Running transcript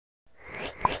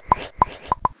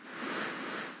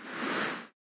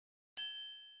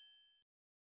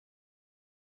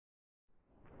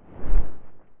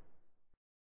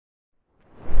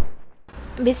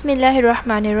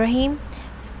Bismillahirrahmanirrahim.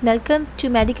 Welcome to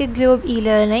Medical Globe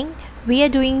e-learning. We are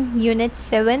doing Unit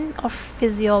 7 of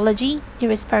Physiology in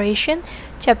Respiration,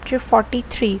 Chapter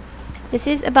 43. This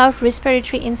is about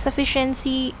respiratory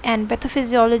insufficiency and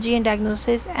pathophysiology and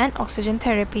diagnosis and oxygen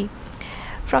therapy.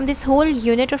 From this whole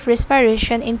unit of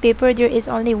respiration in paper, there is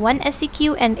only one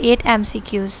SEQ and 8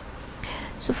 MCQs.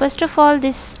 So first of all,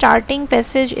 this starting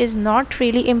passage is not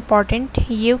really important.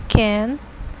 You can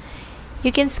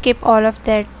skip all of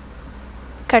that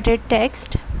cutted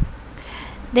text.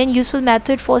 Then useful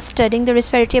method for studying the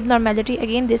respiratory abnormality.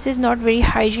 Again, this is not very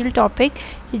hygiene topic.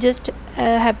 You just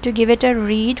have to give it a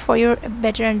read for your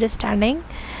better understanding.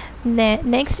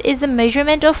 Next is the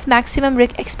measurement of maximum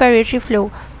expiratory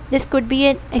flow. This could be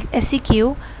an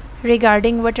SEQ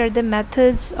regarding what are the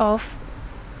methods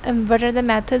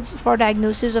for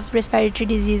diagnosis of respiratory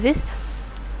diseases.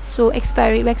 So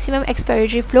maximum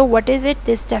expiratory flow, what is it?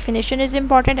 This definition is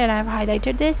important and I have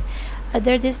highlighted this.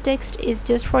 This text is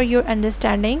just for your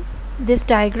understanding. This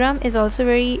diagram is also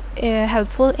very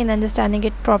helpful in understanding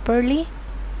it properly.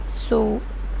 So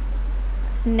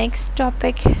next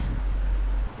topic,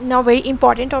 now very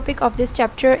important topic of this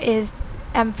chapter is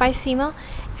emphysema.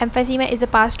 Emphysema is a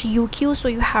past UQ, so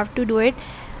you have to do it.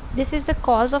 This is the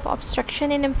cause of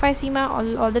obstruction in emphysema,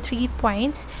 all the 3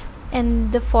 points,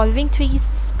 and the following 3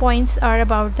 points are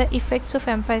about the effects of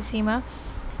emphysema.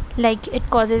 Like it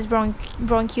causes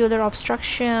bronchial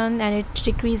obstruction, and it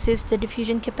decreases the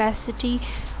diffusion capacity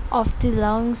of the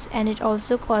lungs, and it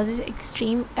also causes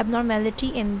extreme abnormality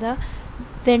in the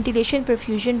ventilation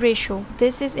perfusion ratio.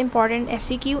 This is important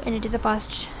SEQ and it is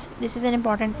this is an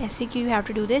important SEQ. You have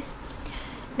to do this.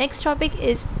 Next topic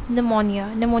is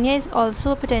pneumonia. Pneumonia is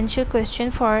also a potential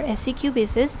question for SEQ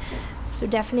basis. So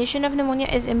definition of pneumonia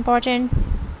is important.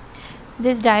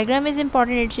 This diagram is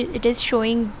important. It is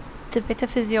showing the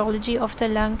pathophysiology of the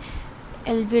lung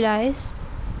alveoli.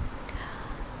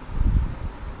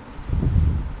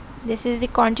 This is the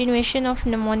continuation of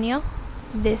pneumonia.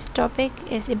 This topic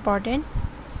is important.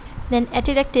 Then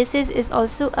atelectasis is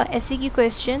also a SEQ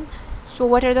question. So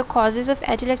what are the causes of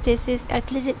atelectasis?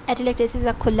 Atelectasis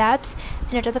are collapse,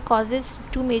 and what are the causes?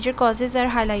 2 major causes are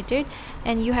highlighted,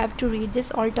 and you have to read this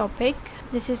all topic.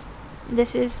 This is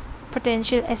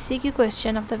potential SEQ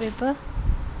question of the paper.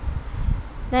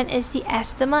 Then is the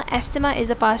asthma. Asthma is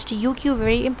a past UQ,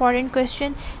 very important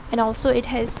question, and also it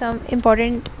has some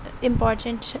important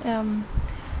points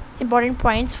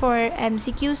for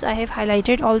MCQs. I have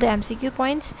highlighted all the MCQ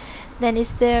points. Then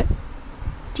is the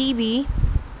TB.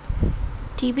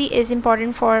 TB is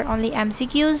important for only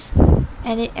MCQs,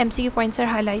 and MCQ points are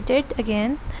highlighted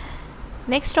again.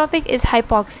 Next topic is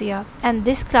hypoxia, and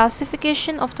this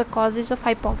classification of the causes of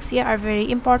hypoxia are very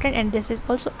important, and this is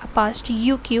also a past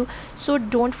UQ, so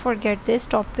don't forget this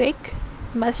topic,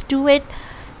 must do it.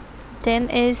 Then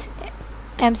is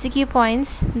MCQ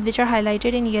points which are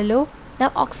highlighted in yellow.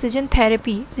 Now oxygen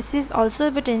therapy, this is also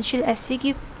a potential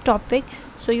SEQ topic,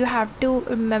 so you have to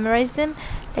memorize them.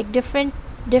 Like different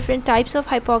types of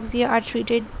hypoxia are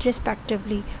treated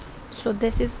respectively, so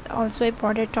this is also a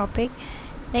important topic.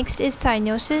 Next is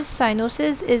cyanosis.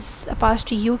 Cyanosis is a past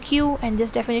UQ, and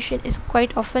this definition is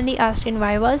quite oftenly asked in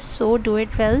vivas, so do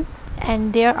it well.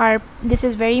 And this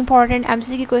is very important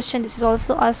MCQ question. This is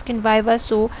also asked in viva,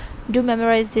 so do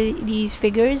memorize these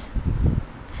figures.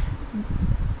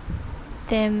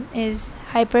 Then is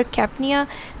hypercapnia.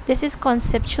 This is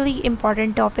conceptually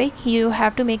important topic. You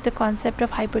have to make the concept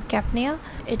of hypercapnia.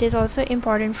 It is also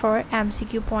important for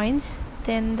MCQ points.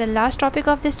 Then the last topic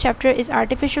of this chapter is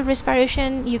artificial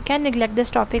respiration. You can neglect this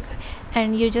topic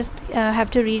and you just have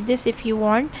to read this if you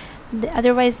want.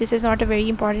 Otherwise, this is not a very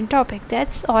important topic.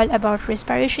 That's all about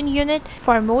respiration unit.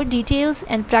 For more details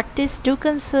and practice, do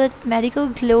consult Medical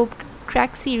Globe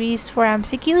Crack series for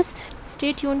MCQs.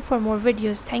 Stay tuned for more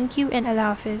videos. Thank you and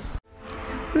Allah Hafiz.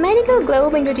 Medical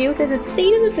Globe introduces its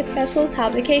series of successful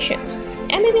publications,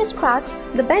 MBBS Cracks,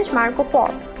 the benchmark of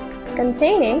all,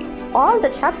 containing all the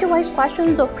chapter-wise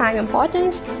questions of prime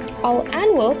importance, all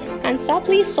annual and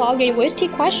supply solved university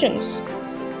questions,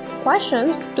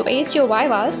 questions to ace your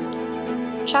vivas,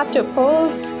 chapter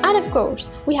polls, and of course,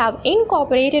 we have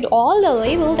incorporated all the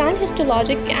labeled and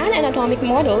histologic and anatomic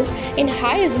models in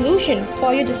high resolution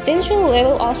for your distinction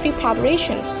level OSCE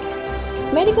preparations.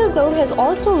 Medical Globe has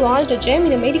also launched a gem in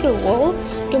the medical world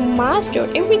to master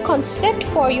every concept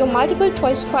for your multiple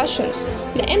choice questions,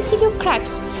 the MCQ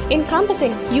cracks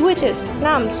encompassing UHS,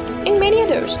 NAMS, and many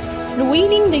others,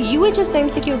 revealing the UHS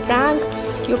MCQ rank,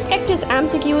 your practice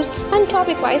MCQs, and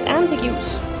topic-wise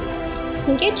MCQs.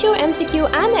 Get your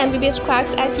MCQ and MBBS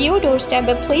cracks at your doorstep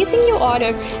by placing your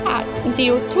order at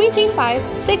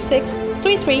 0335 66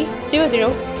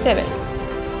 33007.